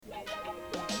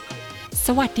ส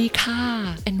วัสดีค่ะ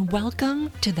and welcome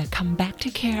to the Come Back to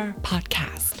Care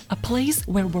podcast, a place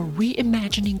where we're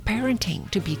reimagining parenting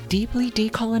to be deeply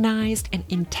decolonized and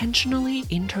intentionally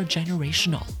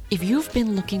intergenerational. If you've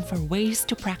been looking for ways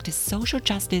to practice social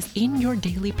justice in your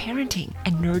daily parenting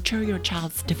and nurture your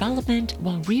child's development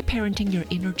while reparenting your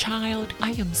inner child,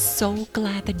 I am so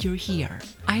glad that you're here.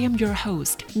 I am your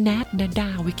host, Nat Nada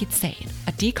Wikitsain,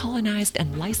 a decolonized and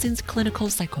licensed clinical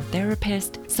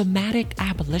psychotherapist, somatic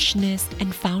abolitionist,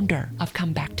 and founder of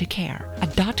Come Back to Care, a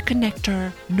dot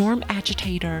connector, norm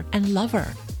agitator, and lover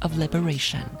of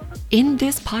liberation. In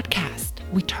this podcast,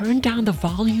 we turn down the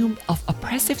volume of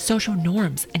oppressive social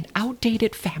norms and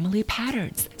outdated family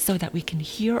patterns so that we can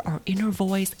hear our inner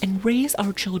voice and raise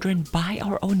our children by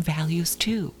our own values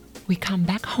too. We come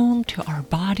back home to our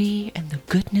body and the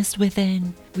goodness within.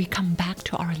 We come back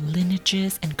to our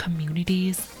lineages and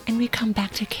communities, and we come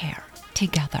back to care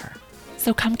together.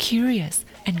 So come curious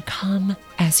and come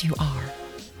as you are.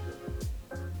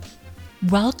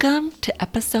 Welcome to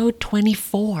episode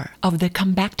 24 of the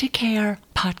Come Back to Care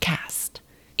podcast.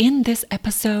 In this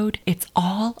episode, it's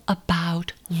all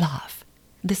about love.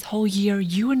 This whole year,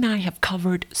 you and I have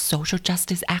covered social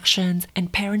justice actions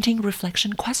and parenting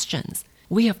reflection questions.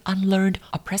 We have unlearned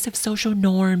oppressive social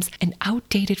norms and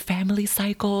outdated family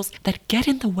cycles that get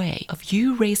in the way of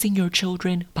you raising your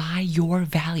children by your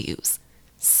values.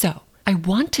 So, I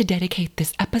want to dedicate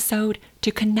this episode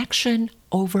to connection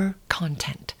over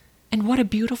content. And what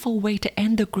a beautiful way to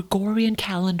end the Gregorian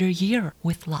calendar year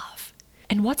with love.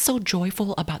 And what's so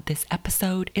joyful about this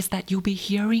episode is that you'll be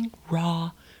hearing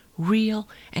raw, real,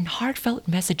 and heartfelt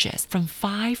messages from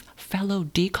 5 fellow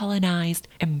decolonized,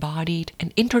 embodied,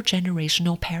 and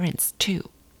intergenerational parents too.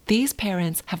 These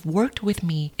parents have worked with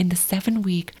me in the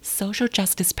 7-week social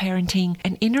justice parenting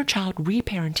and inner child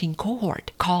reparenting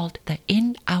cohort called the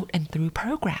In, Out, and Through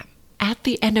program. At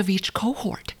the end of each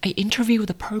cohort, I interview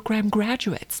the program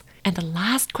graduates, and the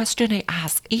last question I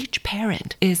ask each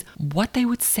parent is what they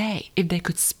would say if they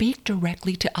could speak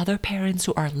directly to other parents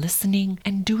who are listening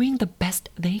and doing the best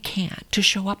they can to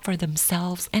show up for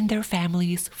themselves and their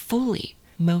families fully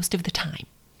most of the time.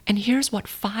 And here's what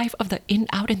 5 of the In,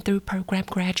 Out, and Through program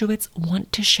graduates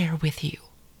want to share with you.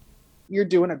 You're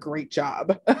doing a great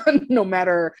job. No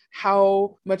matter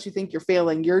how much you think you're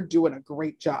failing, you're doing a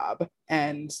great job.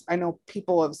 And I know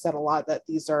people have said a lot that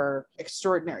these are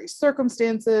extraordinary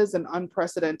circumstances and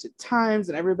unprecedented times,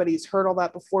 and everybody's heard all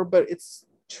that before, but it's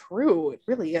true. It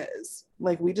really is.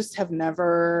 Like, we just have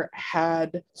never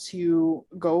had to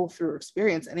go through or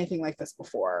experience anything like this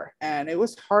before. And it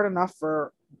was hard enough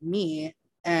for me,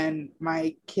 and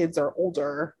my kids are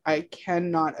older. I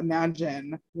cannot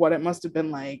imagine what it must have been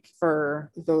like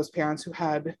for those parents who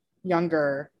had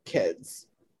younger kids.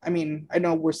 I mean, I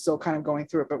know we're still kind of going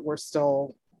through it, but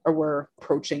we're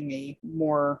approaching a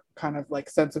more kind of like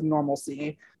sense of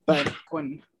normalcy. But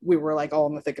when we were like all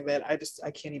in the thick of it, I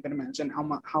can't even imagine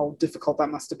how difficult that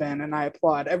must have been. And I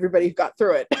applaud everybody who got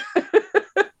through it.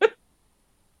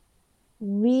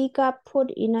 We got put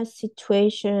in a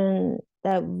situation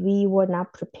that we were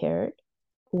not prepared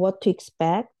what to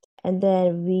expect. And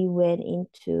then we went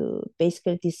into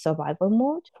basically this survival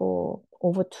mode for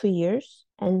over 2 years.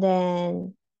 And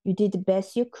then you did the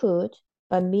best you could.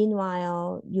 But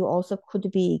meanwhile, you also could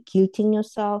be guilting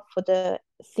yourself for the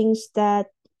things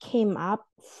that came up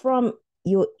from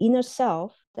your inner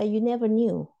self that you never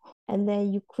knew. And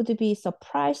then you could be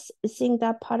surprised seeing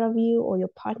that part of you or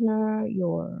your partner,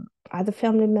 your other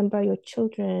family member, your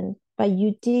children. But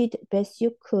you did best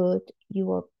you could. You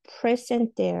were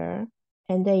present there.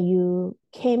 And then you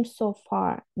came so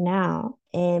far now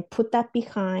and put that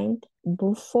behind,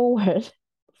 move forward,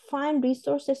 find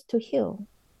resources to heal.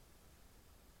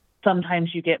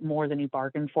 Sometimes you get more than you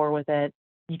bargained for with it.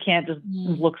 You can't just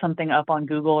look something up on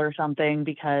Google or something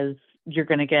because you're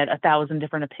going to get 1,000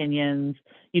 different opinions.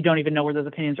 You don't even know where those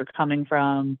opinions are coming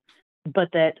from. But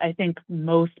that I think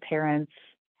most parents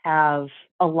have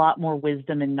a lot more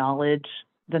wisdom and knowledge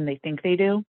than they think they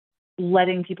do.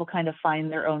 Letting people kind of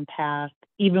find their own path,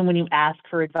 even when you ask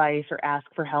for advice or ask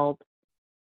for help.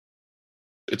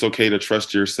 It's okay to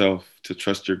trust yourself, to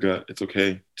trust your gut. It's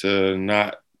okay to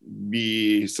not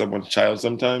be someone's child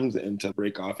sometimes and to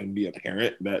break off and be a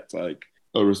parent that's like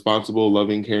a responsible,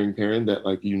 loving, caring parent that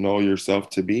like you know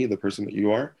yourself to be the person that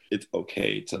you are. It's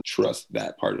okay to trust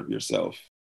that part of yourself.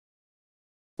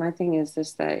 My thing is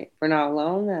just that we're not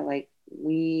alone, that like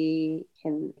we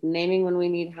can naming when we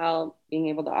need help, being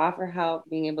able to offer help,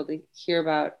 being able to hear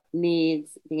about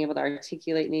needs, being able to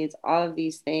articulate needs. All of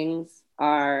these things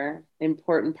are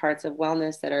important parts of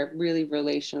wellness that are really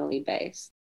relationally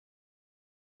based.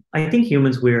 I think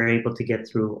humans, we're able to get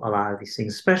through a lot of these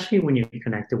things, especially when you're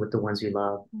connected with the ones you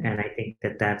love. And I think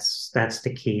that's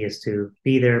the key, is to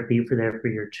be there for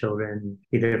your children,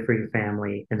 be there for your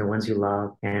family and the ones you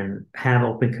love, and have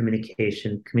open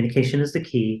communication. Communication is the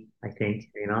key, I think.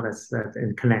 That's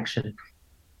in connection.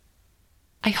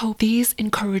 I hope these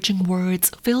encouraging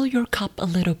words fill your cup a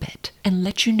little bit and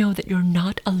let you know that you're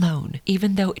not alone,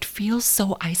 even though it feels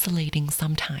so isolating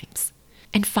sometimes.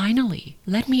 And finally,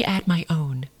 let me add my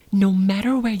own. No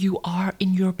matter where you are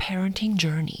in your parenting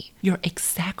journey, you're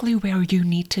exactly where you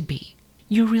need to be.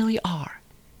 You really are.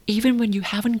 Even when you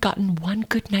haven't gotten one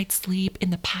good night's sleep in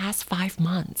the past 5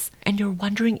 months and you're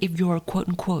wondering if you're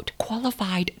quote-unquote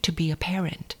qualified to be a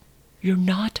parent, you're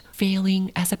not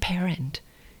failing as a parent.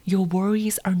 Your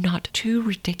worries are not too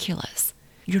ridiculous.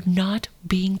 You're not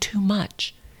being too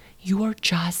much. You are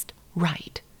just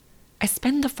right. I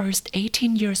spent the first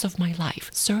 18 years of my life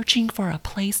searching for a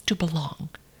place to belong.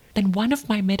 Then one of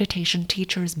my meditation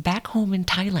teachers back home in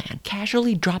Thailand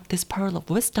casually dropped this pearl of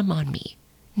wisdom on me.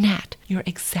 Nat, you're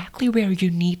exactly where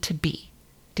you need to be.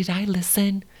 Did I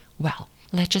listen? Well,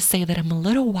 let's just say that I'm a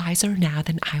little wiser now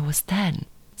than I was then.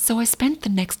 So I spent the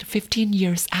next 15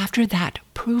 years after that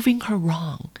proving her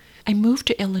wrong. I moved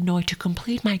to Illinois to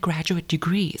complete my graduate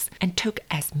degrees and took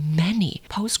as many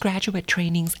postgraduate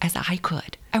trainings as I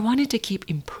could. I wanted to keep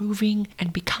improving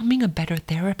and becoming a better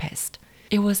therapist.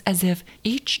 It was as if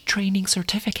each training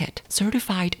certificate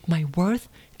certified my worth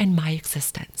and my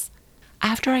existence.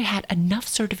 After I had enough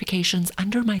certifications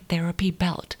under my therapy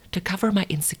belt to cover my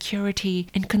insecurity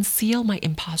and conceal my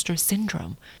imposter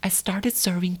syndrome, I started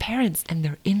serving parents and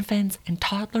their infants and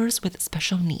toddlers with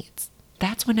special needs.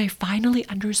 That's when I finally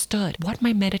understood what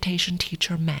my meditation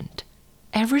teacher meant.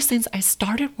 Ever since I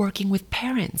started working with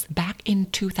parents back in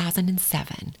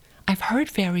 2007, I've heard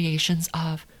variations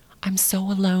of, "I'm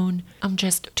so alone, I'm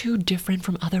just too different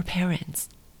from other parents.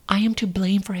 I am to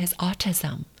blame for his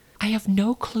autism. I have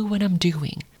no clue what I'm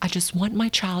doing. I just want my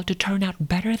child to turn out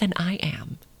better than I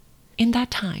am." In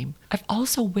that time, I've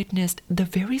also witnessed the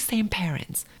very same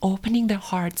parents opening their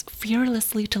hearts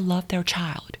fearlessly to love their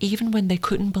child, even when they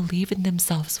couldn't believe in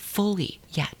themselves fully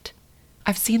yet.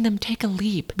 I've seen them take a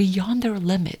leap beyond their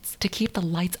limits to keep the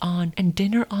lights on and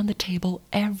dinner on the table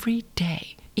every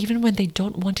day, even when they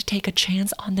don't want to take a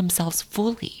chance on themselves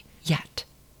fully yet.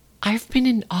 I've been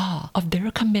in awe of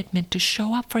their commitment to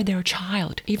show up for their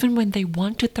child even when they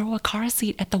want to throw a car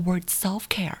seat at the word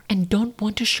self-care and don't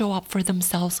want to show up for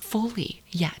themselves fully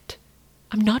yet.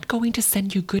 I'm not going to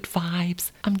send you good vibes.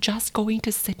 I'm just going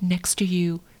to sit next to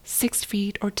you, 6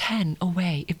 feet or 10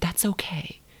 away if that's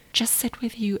okay. Just sit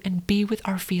with you and be with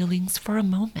our feelings for a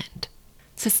moment.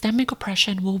 Systemic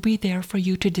oppression will be there for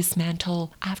you to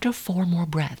dismantle after 4 more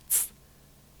breaths.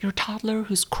 Your toddler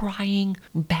who's crying,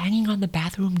 banging on the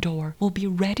bathroom door will be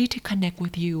ready to connect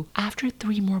with you after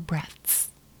 3 more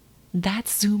breaths. That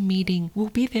Zoom meeting will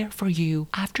be there for you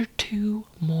after 2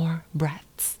 more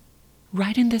breaths.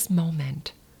 Right in this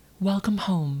moment, welcome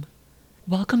home.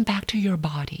 Welcome back to your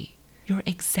body. You're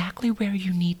exactly where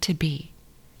you need to be.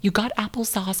 You got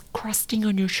applesauce crusting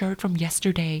on your shirt from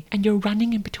yesterday and you're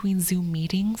running in between Zoom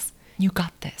meetings. You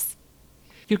got this.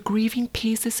 You're grieving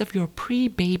pieces of your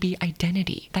pre-baby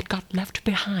identity that got left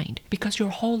behind because your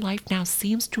whole life now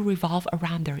seems to revolve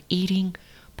around their eating,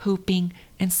 pooping,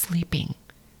 and sleeping.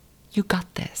 You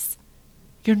got this.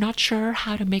 You're not sure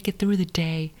how to make it through the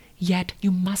day, yet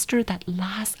you muster that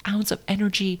last ounce of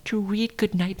energy to read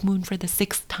Goodnight Moon for the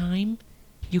 6th time.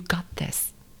 You got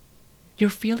this. You're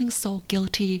feeling so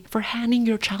guilty for handing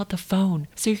your child the phone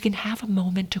so you can have a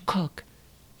moment to cook.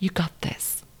 You got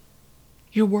this.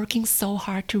 You're working so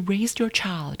hard to raise your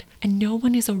child and no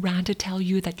one is around to tell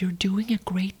you that you're doing a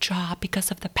great job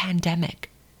because of the pandemic.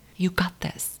 You got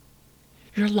this.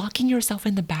 You're locking yourself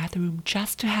in the bathroom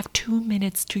just to have 2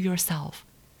 minutes to yourself.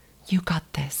 You got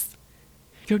this.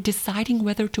 You're deciding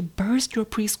whether to burst your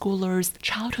preschooler's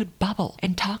childhood bubble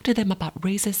and talk to them about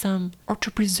racism or to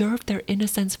preserve their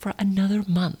innocence for another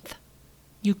month.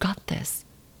 You got this.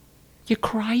 You're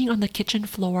crying on the kitchen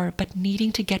floor but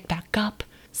needing to get back up,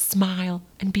 smile,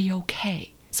 and be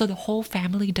okay so the whole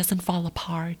family doesn't fall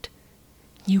apart.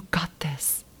 You got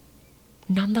this.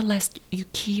 Nonetheless, you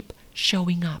keep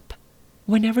showing up.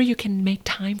 Whenever you can make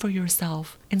time for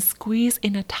yourself and squeeze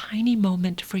in a tiny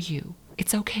moment for you,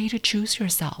 it's okay to choose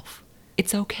yourself.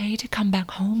 It's okay to come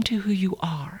back home to who you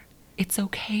are. It's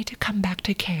okay to come back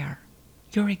to care.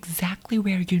 You're exactly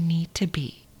where you need to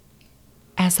be.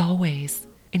 As always,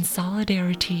 in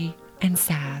solidarity and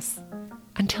sass.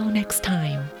 Until next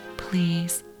time,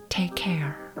 please take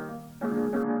care.